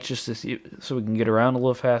Sierra Mike just to see, so we can get around a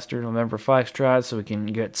little faster. November Foxtrot, so we can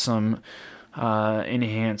get some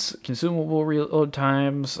enhanced consumable reload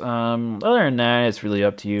times. Other than that, it's really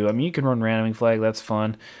up to you. I mean, you can run randoming flag, that's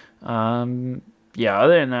fun. Other than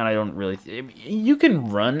that, I don't really. You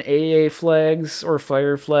can run AA flags or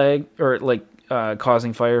fire flag, or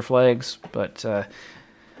causing fire flags, but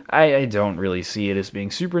I don't really see it as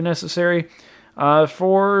being super necessary.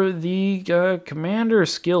 For the commander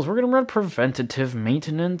skills, we're going to run preventative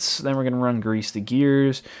maintenance, then we're going to run grease the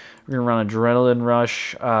gears, we're going to run adrenaline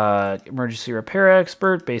rush, emergency repair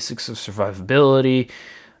expert, basics of survivability.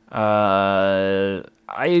 I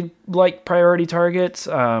like priority targets,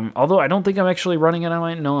 although I don't think I'm actually running it on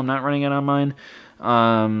mine. No, I'm not running it on mine.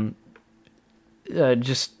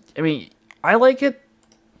 I like it,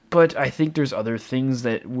 but I think there's other things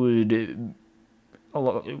that you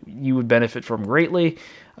would benefit from greatly.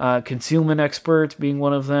 Concealment expert being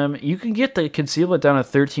one of them. You can get the concealment down to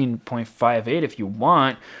 13.58 if you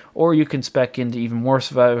want, or you can spec into even more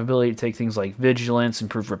survivability to take things like vigilance,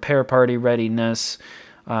 improve repair party readiness,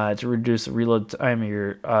 to reduce the reload time of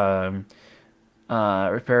your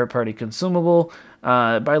repair party consumable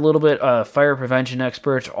by a little bit. Fire prevention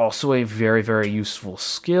expert, also a very, very useful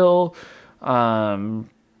skill. So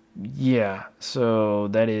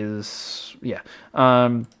that is,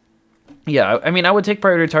 I mean, I would take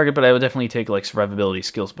priority target, but I would definitely take survivability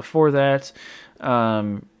skills before that.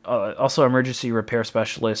 Also, emergency repair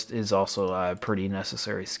specialist is also a pretty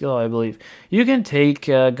necessary skill, I believe. You can take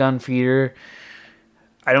gun feeder.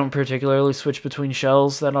 I don't particularly switch between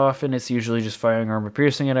shells that often. It's usually just firing armor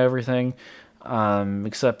piercing at everything,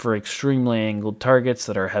 except for extremely angled targets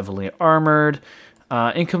that are heavily armored.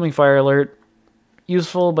 Incoming fire alert.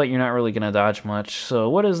 useful, but you're not really going to dodge much. So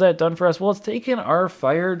what has that done for us? Well, it's taken our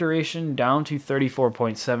fire duration down to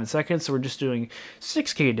 34.7 seconds, so we're just doing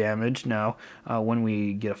 6k damage now when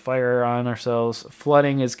we get a fire on ourselves.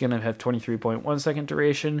 Flooding is going to have 23.1 second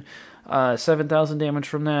duration, 7,000 damage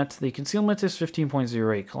from that. The concealment is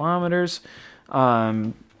 15.08 kilometers.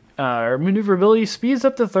 Our maneuverability speeds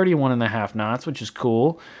up to 31.5 knots, which is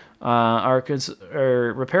cool. Our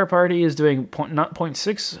repair party is doing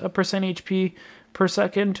 0.6% HP per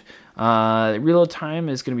second. Reload time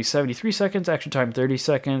is going to be 73 seconds, action time 30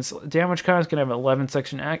 seconds. Damage con is going to have 11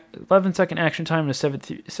 second action time and a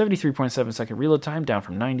 73.7 second reload time, down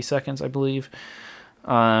from 90 seconds, I believe.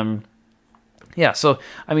 Yeah, so,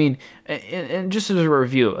 I mean, and just as a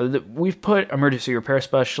review, we've put Emergency Repair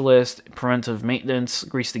Specialist, Preventive Maintenance,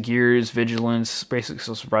 Grease the Gears, Vigilance, Basic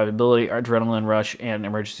Survivability, Adrenaline Rush, and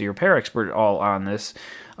Emergency Repair Expert all on this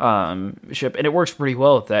ship, and it works pretty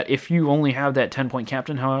well with that. If you only have that 10-point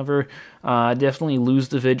Captain, however, definitely lose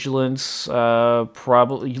the Vigilance,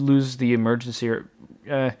 probably lose the Emergency...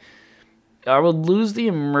 I would lose the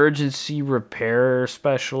Emergency Repair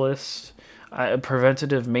Specialist.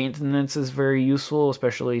 Preventative maintenance is very useful,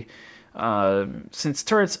 especially since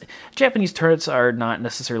Japanese turrets are not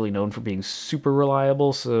necessarily known for being super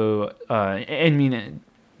reliable. So, I mean,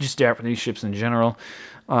 just Japanese ships in general.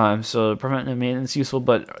 So preventative maintenance is useful,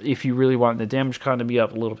 but if you really want the damage con to be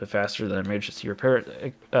up a little bit faster, then emergency repair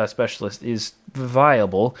specialist is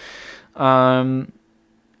viable.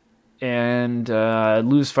 And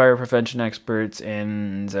lose fire prevention experts,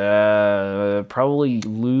 and probably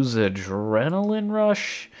lose adrenaline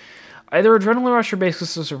rush. Either adrenaline rush or basic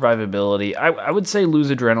survivability. I would say lose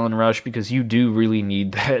adrenaline rush because you do really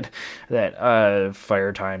need that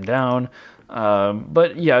fire time down.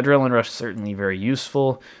 But yeah, adrenaline rush is certainly very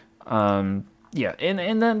useful. Yeah,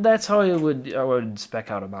 and then that's how I would spec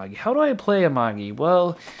out Amagi. How do I play Amagi?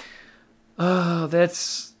 Well,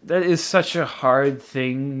 that is such a hard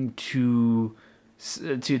thing to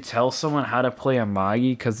tell someone how to play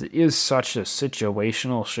Amagi, because it is such a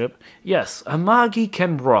situational ship. Yes, Amagi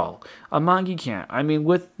can brawl. Amagi can't. I mean,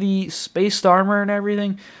 with the spaced armor and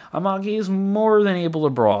everything, Amagi is more than able to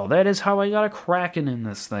brawl. That is how I got a Kraken in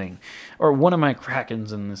this thing. Or one of my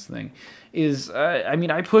Krakens in this thing.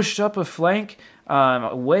 I pushed up a flank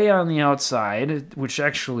way on the outside, which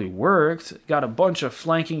actually worked. Got a bunch of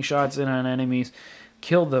flanking shots in on enemies.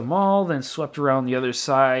 Killed them all, then swept around the other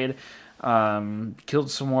side, killed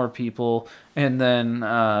some more people, and then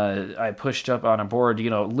I pushed up on a board,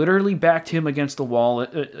 literally backed him against the wall,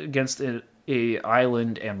 against a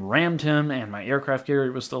island, and rammed him, and my aircraft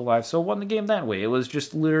carrier was still alive, so I won the game that way. It was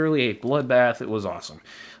just literally a bloodbath. It was awesome.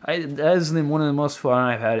 That is one of the most fun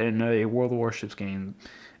I've had in a World of Warships game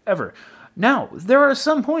ever. Now, there are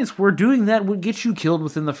some points where doing that would get you killed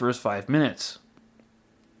within the first 5 minutes.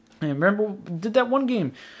 I remember, did that one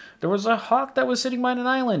game. There was a hawk that was sitting by an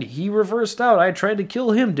island. He reversed out. I tried to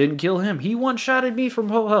kill him, didn't kill him. He one-shotted me from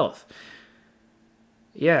full health.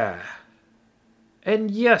 Yeah.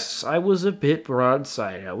 And yes, I was a bit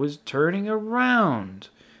broadside. I was turning around.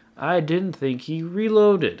 I didn't think he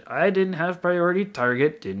reloaded. I didn't have priority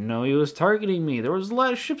target. Didn't know he was targeting me. There was a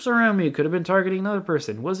lot of ships around me. It could have been targeting another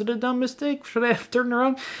person. Was it a dumb mistake? Should I have turned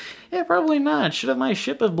around? Yeah, probably not. Should have my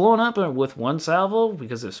ship have blown up with one salvo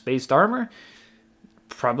because of spaced armor?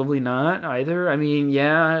 Probably not either. I mean,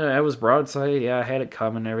 yeah, I was broadside. Yeah, I had it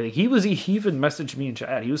coming and everything. He even messaged me in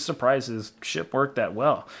chat. He was surprised his ship worked that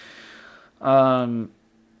well.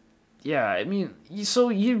 Yeah, I mean, so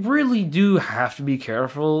you really do have to be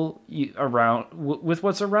careful with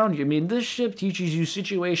what's around you. I mean, this ship teaches you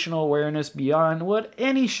situational awareness beyond what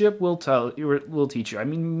any ship will teach you. I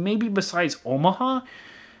mean, maybe besides Omaha,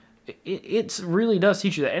 it really does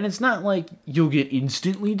teach you that. And it's not like you'll get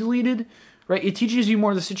instantly deleted, right? It teaches you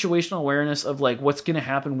more the situational awareness of, like, what's going to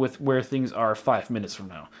happen with where things are 5 minutes from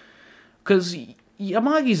now. Because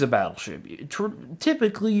Amagi's a battleship.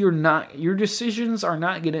 Typically, your decisions are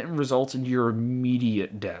not going to result in your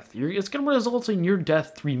immediate death. It's going to result in your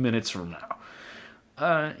death 3 minutes from now.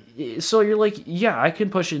 So you're like, yeah, I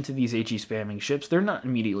can push into these HE spamming ships. They're not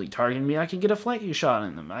immediately targeting me. I can get a flanking shot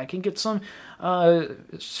in them. I can get some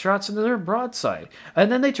shots into their broadside.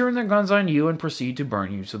 And then they turn their guns on you and proceed to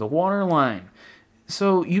burn you to the waterline.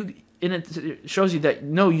 So it shows you that,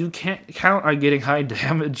 no, you can't count on getting high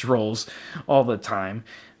damage rolls all the time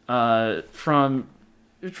from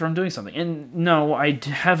doing something. And no, I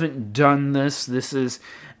haven't done this. This is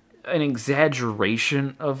an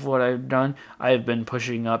exaggeration of what I've done. I've been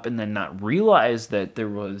pushing up and then not realized that there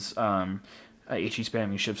was HE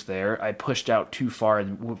spamming ships there. I pushed out too far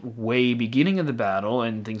in the way beginning of the battle,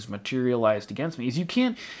 and things materialized against me.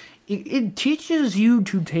 it teaches you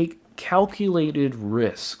to take calculated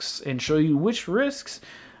risks and show you which risks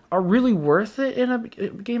are really worth it in a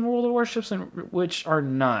game of World of Warships and which are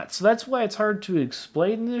not. So that's why it's hard to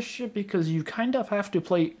explain this shit, because you kind of have to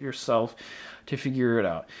play it yourself to figure it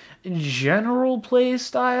out. In general play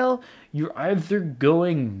style, you're either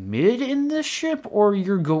going mid in this ship or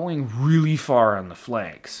you're going really far on the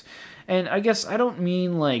flanks. And I guess I don't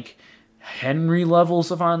mean like Henry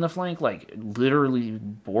levels of on the flank, like literally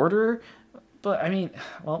border, but I mean,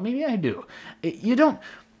 well, maybe I do.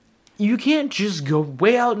 You can't just go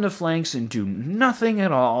way out in the flanks and do nothing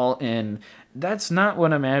at all, and that's not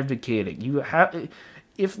what I'm advocating.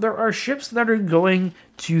 If there are ships that are going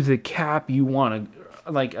to the cap, you want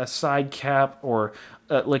like a side cap or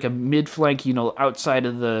like a mid flank, outside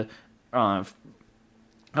of the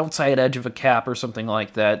outside edge of a cap or something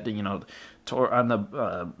like that, on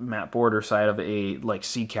the map border side of a like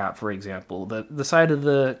C cap, for example, the side of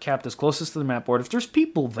the cap that's closest to the map border. If there's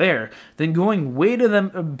people there, then going way to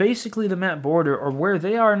them, basically the map border or where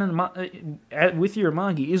they are with your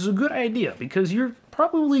Amagi is a good idea, because you're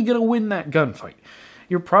probably gonna win that gunfight.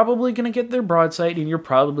 You're probably gonna get their broadside, and you're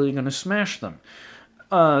probably gonna smash them.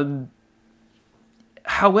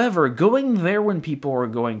 However, going there when people are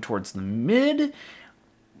going towards the mid,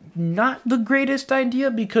 not the greatest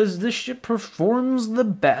idea, because this ship performs the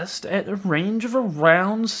best at a range of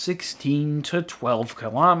around 16 to 12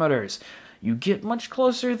 kilometers. You get much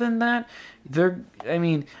closer than that,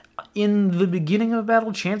 in the beginning of a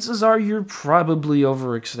battle, chances are you're probably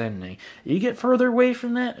overextending. You get further away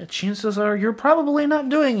from that, chances are you're probably not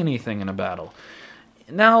doing anything in a battle.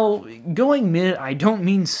 Now, going mid, I don't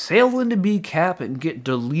mean sail into B cap and get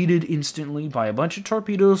deleted instantly by a bunch of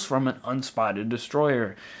torpedoes from an unspotted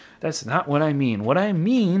destroyer. That's not what I mean. What I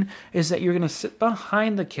mean is that you're going to sit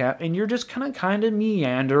behind the cap and you're just going to kind of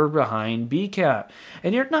meander behind B cap.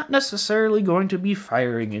 And you're not necessarily going to be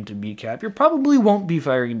firing into B cap. You probably won't be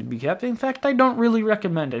firing into B cap. In fact, I don't really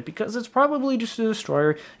recommend it, because it's probably just a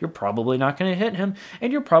destroyer. You're probably not going to hit him,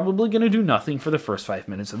 and you're probably going to do nothing for the first 5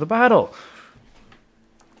 minutes of the battle.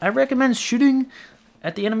 I recommend shooting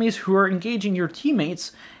at the enemies who are engaging your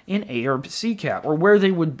teammates in A or C cap, or where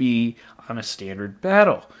they would be on a standard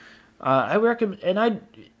battle. I recommend,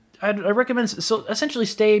 so essentially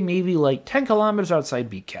stay maybe like 10 kilometers outside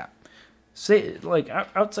B cap. Say like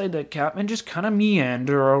outside that cap, and just kind of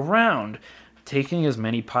meander around, taking as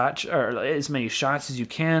many shots as you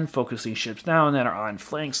can, focusing ships down that are on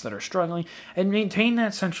flanks that are struggling, and maintain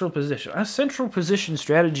that central position. A central position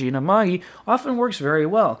strategy in Amagi often works very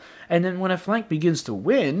well, and then when a flank begins to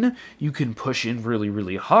win, you can push in really,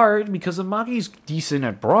 really hard, because Amagi's decent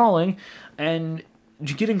at brawling, and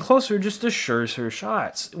getting closer just assures her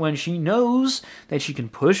shots, when she knows that she can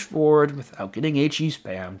push forward without getting HE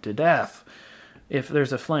spammed to death. If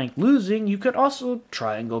there's a flank losing, you could also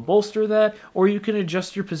try and go bolster that, or you can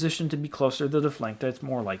adjust your position to be closer to the flank that's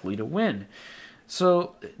more likely to win.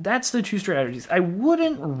 So that's the two strategies. I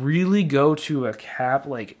wouldn't really go to a cap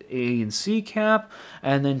like A and C cap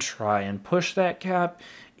and then try and push that cap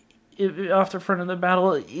off the front of the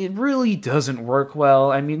battle. It really doesn't work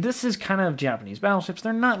well. I mean, this is kind of Japanese battleships.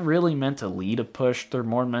 They're not really meant to lead a push. They're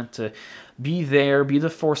more meant to be there, be the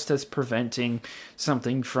force that's preventing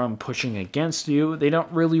something from pushing against you. They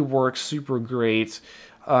don't really work super great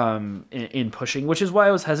in pushing, which is why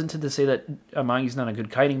I was hesitant to say that Amagi's not a good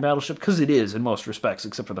kiting battleship, because it is in most respects,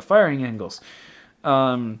 except for the firing angles.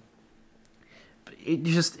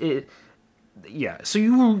 Yeah, so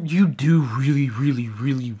you do really, really,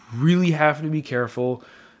 really, really have to be careful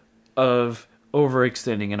of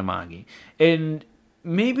overextending an Amagi. And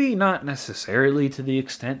maybe not necessarily to the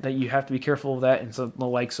extent that you have to be careful of that in the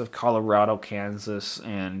likes of Colorado, Kansas,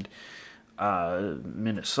 and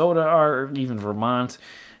Minnesota, or even Vermont.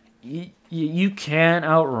 You can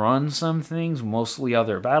outrun some things, mostly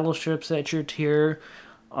other battleships at your tier.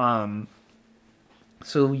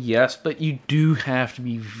 So yes, but you do have to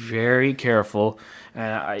be very careful.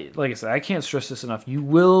 And like I said, I can't stress this enough. You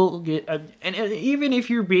will get, and even if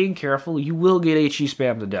you're being careful, you will get HE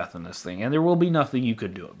spam to death in this thing, and there will be nothing you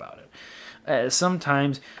could do about it.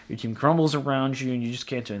 Sometimes your team crumbles around you and you just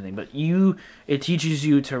can't do anything. But it teaches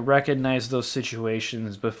you to recognize those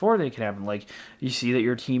situations before they can happen. Like, you see that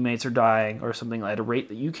your teammates are dying or something at a rate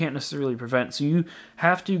that you can't necessarily prevent. So you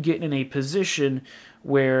have to get in a position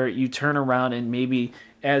where you turn around and maybe,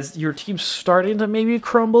 as your team's starting to maybe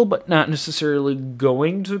crumble, but not necessarily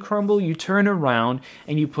going to crumble, you turn around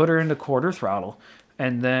and you put her into quarter throttle.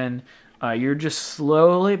 And then You're just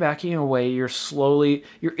slowly backing away. You're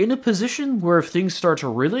in a position where if things start to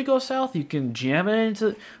really go south, you can jam it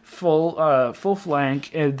into full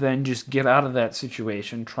flank and then just get out of that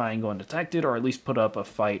situation, try and go undetected, or at least put up a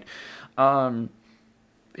fight. But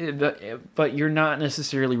you're not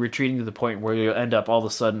necessarily retreating to the point where you end up all of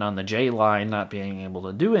a sudden on the J line, not being able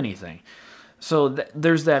to do anything. So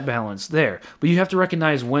there's that balance there. But you have to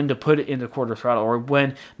recognize when to put it into quarter throttle, or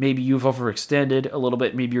when maybe you've overextended a little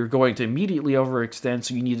bit. Maybe you're going to immediately overextend,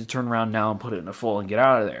 so you need to turn around now and put it in a full and get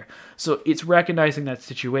out of there. So it's recognizing that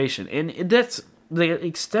situation. And that's the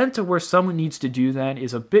extent to where someone needs to do that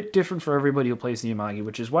is a bit different for everybody who plays the Amagi,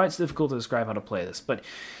 which is why it's difficult to describe how to play this. But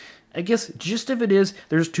I guess gist of it is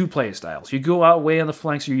there's two play styles. You go out way on the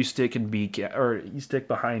flanks, or you stick in B cap, or you stick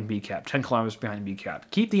behind B cap, 10 kilometers behind B cap.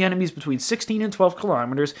 Keep the enemies between 16 and 12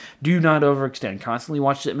 kilometers. Do not overextend. Constantly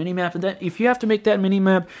watch that minimap, and then if you have to make that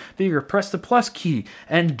minimap bigger, press the plus key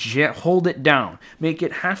and hold it down. Make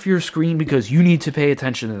it half your screen because you need to pay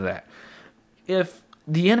attention to that. If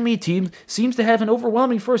the enemy team seems to have an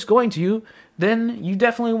overwhelming force going to you, then you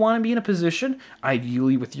definitely want to be in a position,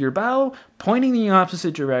 ideally with your bow, pointing the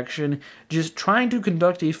opposite direction, just trying to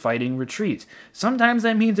conduct a fighting retreat. Sometimes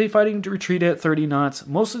that means a fighting retreat at 30 knots.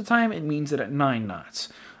 Most of the time, it means it at 9 knots.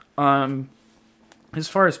 As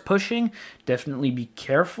far as pushing, definitely be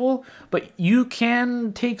careful, but you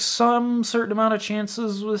can take some certain amount of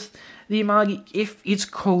chances with the Amagi. If it's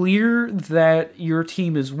clear that your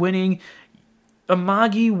team is winning,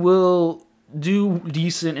 Amagi will do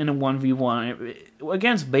decent in a 1v1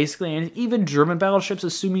 against basically, and even German battleships,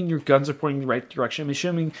 assuming your guns are pointing in the right direction,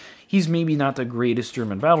 assuming he's maybe not the greatest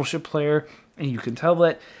German battleship player, and you can tell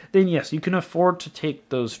that, then yes, you can afford to take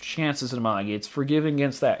those chances in Amagi. It's forgiving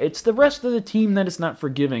against that. It's the rest of the team that it's not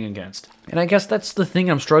forgiving against. And I guess that's the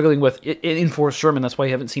thing I'm struggling with in Forrest Sherman. That's why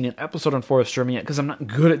you haven't seen an episode on Forrest Sherman yet, because I'm not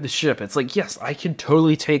good at the ship. It's like, yes, I can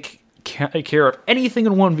totally take care of anything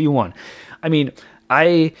in 1v1. I mean,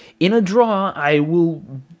 in a draw, I will,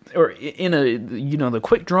 or in a, the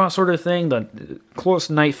quick draw sort of thing, the close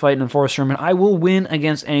knife fight in Forrest Sherman, I will win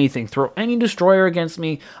against anything. Throw any destroyer against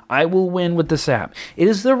me, I will win with the sap. It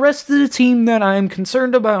is the rest of the team that I'm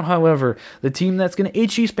concerned about, however. The team that's going to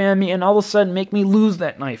HE spam me and all of a sudden make me lose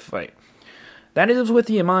that knife fight. That is with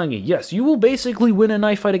the Amagi. Yes, you will basically win a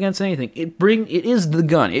knife fight against anything. It is the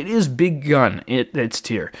gun. It is big gun. Its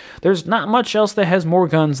tier. There's not much else that has more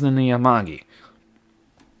guns than the Amagi.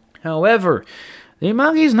 However, the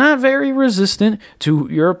Amagi is not very resistant to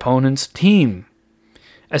your opponent's team.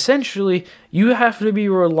 Essentially, you have to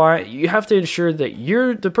ensure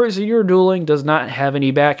that the person you're dueling does not have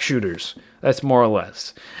any back shooters. That's more or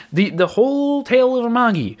less the whole tale of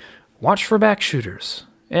Amagi. Watch for back shooters.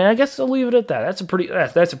 And I guess I'll leave it at that. That's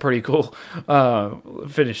a pretty cool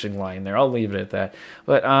finishing line there. I'll leave it at that.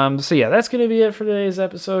 But so yeah, that's gonna be it for today's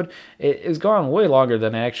episode. It has gone way longer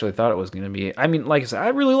than I actually thought it was gonna be. I mean, like I said, I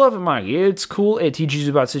really love Amagi. It's cool. It teaches you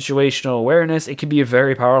about situational awareness. It can be a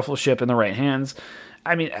very powerful ship in the right hands.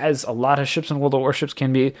 I mean, as a lot of ships in World of Warships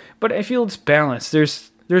can be. But I feel it's balanced. There's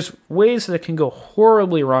ways that can go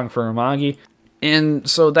horribly wrong for Amagi. And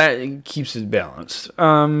so that keeps it balanced.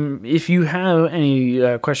 If you have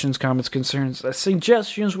any questions, comments, concerns,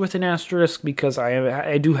 suggestions with an asterisk, because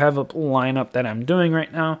I do have a lineup that I'm doing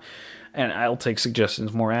right now, and I'll take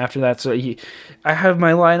suggestions more after that. So I have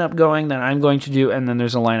my lineup going that I'm going to do, and then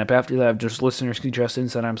there's a lineup after that of just listener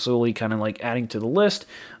suggestions that I'm slowly kind of like adding to the list.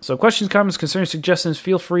 So questions, comments, concerns, suggestions,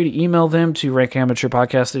 feel free to email them to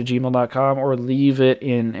rankamateurpodcast@gmail.com or leave it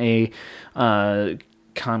in a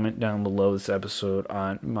comment down below this episode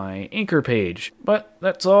on my Anchor page. But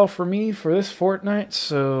that's all for me for this fortnight,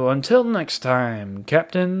 so until next time,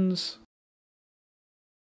 Captains.